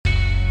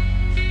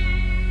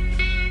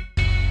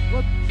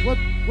What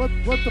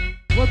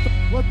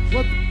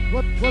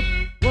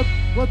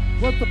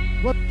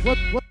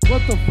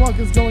the fuck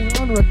is going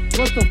on right?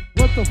 What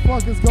the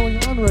fuck is going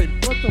on right?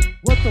 What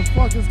the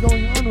fuck is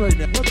going on right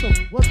now?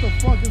 What the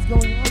fuck is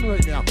going on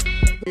right now?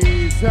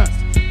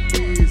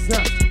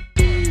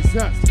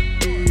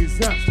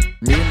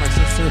 Me and my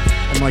sister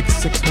and like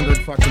 600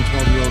 fucking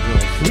 12-year-old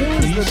girls. It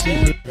was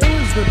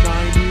the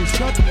 90s.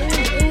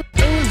 It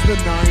was the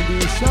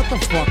 90s. Shut the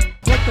fuck.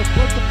 What the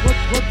fuck is going?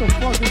 What the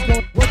fuck is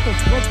going? What the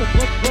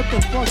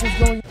fuck is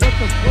going?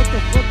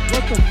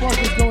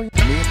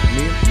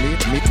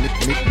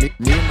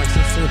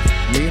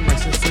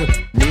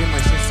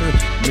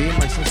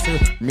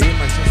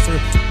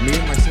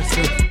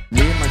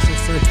 Me and my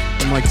sister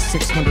and like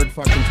 600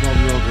 fucking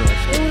 12-year-old girls.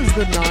 It was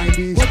the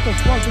 90s. What the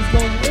fuck is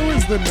going? It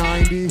was the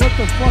 90s. What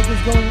the fuck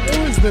is going? It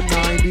was the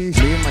 90s.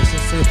 Me and my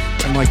sister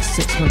and like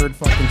 600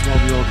 fucking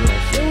 12-year-old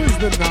girls. It was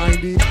the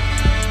 90s.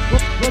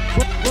 What the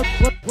fuck is going?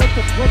 What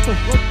the fuck is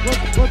going?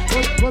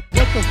 What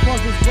the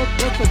fuck is going?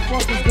 What the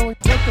fuck is going?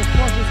 What the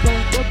fuck is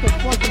going? What the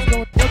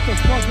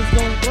fuck is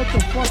going? What the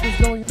fuck is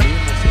going? Me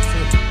and my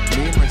sister.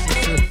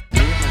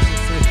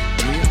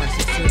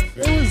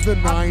 It was the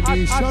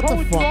 90s. Shut the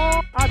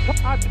fuck. I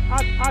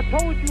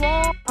told you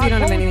all. You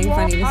don't have anything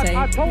funny to say.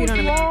 You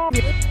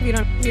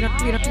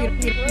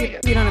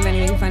don't have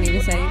anything funny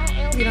to say.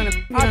 You don't have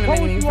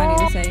anything funny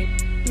to say.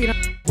 You don't.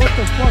 What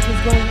the fuck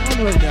is going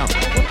on right now?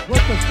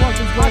 What the fuck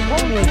is going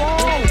on right now?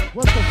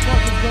 What the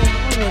fuck is going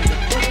on right now?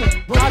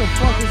 What the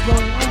fuck is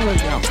going on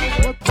right now?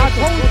 I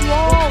told you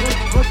all.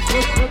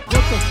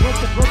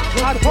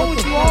 I told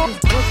you all.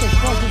 What the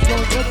fuck is going? What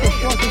the fuck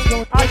is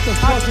going? What the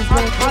fuck is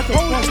going? What the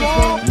fuck is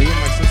going? Me and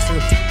my sister.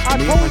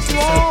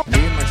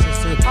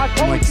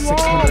 And like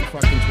 600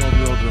 fucking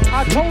 12-year-old girls.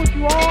 I told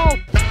you all.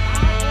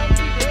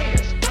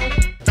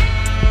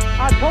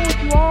 I told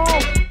you all.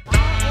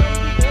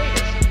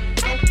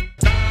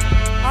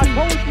 I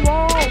told you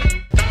all.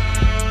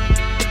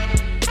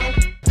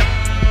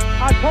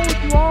 I told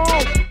you all.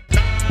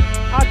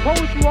 I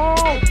told you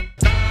all.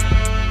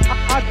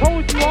 I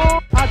told you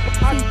all. I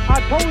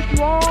told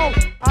you all.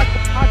 I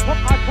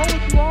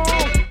told you all.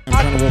 I'm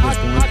trying to roll this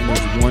blunt and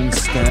there's one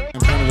step.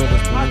 I'm trying to roll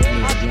this blunt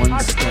and there's one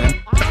step.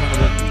 I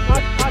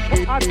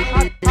told you all.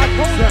 I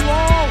told you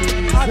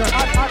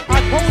all.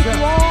 I told you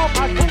all.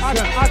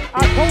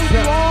 I told you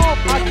all.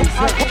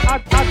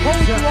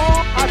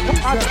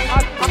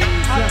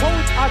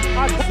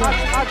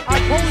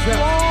 I told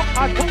you all.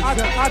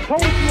 I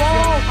told you all. I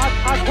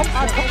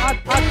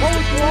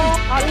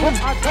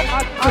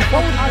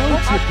told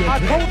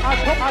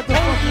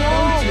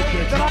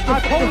you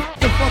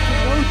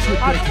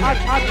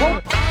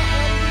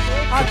all.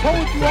 I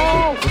told you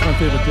all. What's my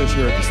favorite dish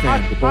here at the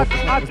stand? What's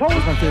my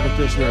favorite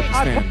dish here at the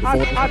stand?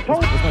 What's my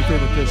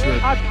favorite dish here?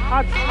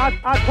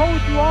 I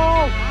told you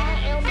all.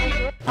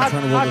 I'm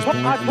trying to roll this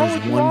blunt and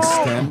there's one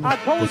stem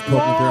that's poking through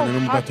and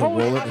I'm about to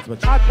roll it. It's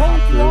about to I told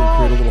pop through and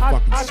create a little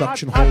fucking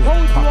suction hole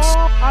with cups.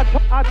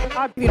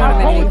 You don't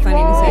have anything funny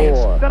to say.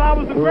 That I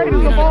was the greatest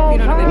of all time. You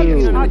don't have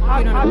anything funny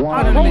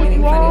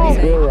to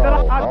say. You don't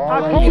have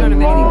anything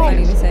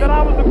funny to say. That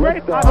I was the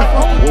greatest. I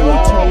told you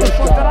all.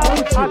 That I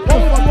told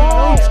you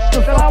all.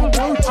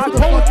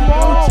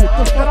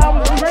 That I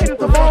was the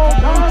greatest of all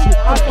time.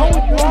 I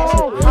told you all. I told you all. That I told you all.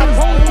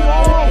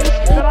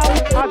 That I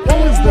was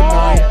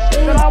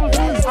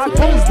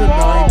the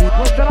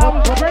 90s. That I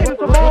was the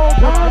greatest of all time. I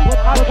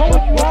told you all.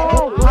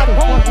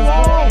 I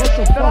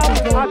told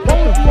you all. I told you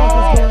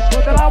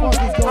all. That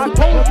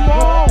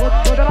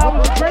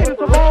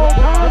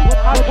I told you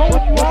all.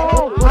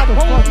 That I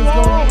was the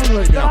greatest of all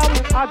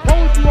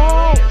time. I told you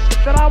all. I told you all. I told you all. That I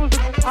told you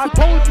all. That I was the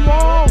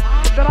greatest of all time. I told you all. I told you all. That I told you all. That I told you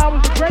all. That I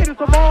was the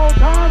greatest of all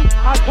time. I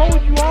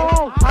told you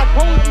all. I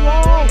told you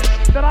all.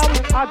 That I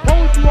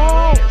told you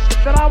all.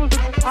 That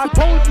I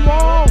told you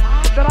all.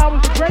 That I was the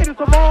greatest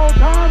of all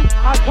time. I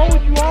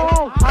told you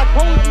all. I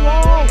told you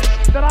all.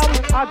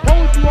 That I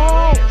told you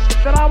all.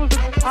 That I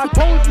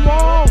told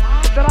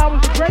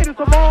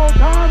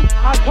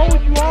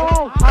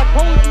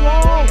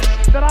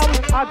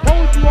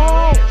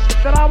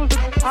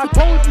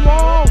you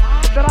all.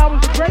 That I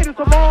was the greatest of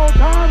all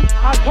time.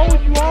 I told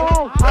you all.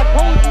 I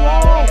told you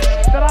all.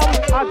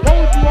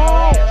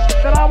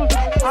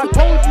 That I told you all. That I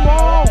told you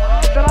all.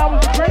 That I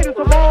was the greatest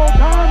of all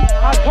time. I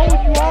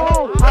told you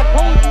all. I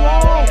told you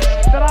all.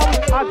 That I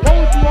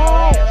told you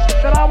all.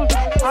 That I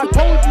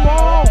told you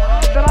all.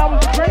 That I was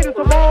the greatest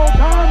of all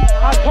time.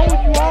 I told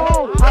you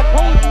all. I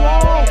told you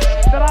all.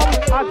 That I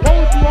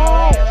told you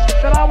all.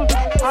 That I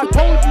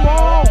told you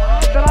all.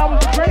 That I was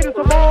the greatest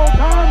of all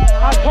time.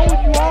 I told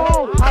you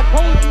all. I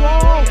told you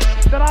all.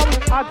 That I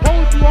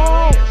told you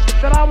all.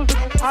 That I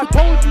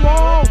told you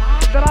all.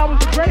 That I was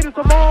the greatest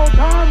of all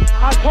time.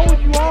 I told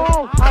you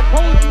all. I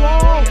told you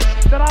all.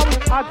 That I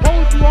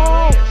told you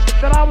all.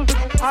 That I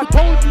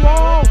told you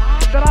all.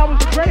 That I was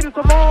the greatest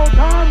of all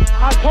time.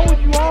 I told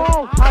you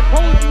all. I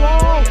told you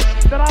all.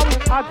 That I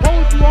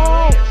told you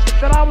all.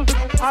 That I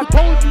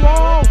told you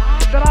all.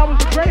 That I was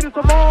the greatest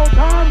of all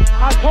time.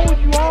 I told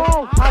you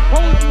all. I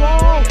told you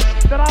all.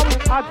 That I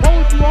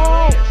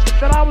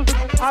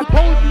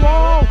told you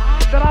all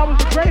that I was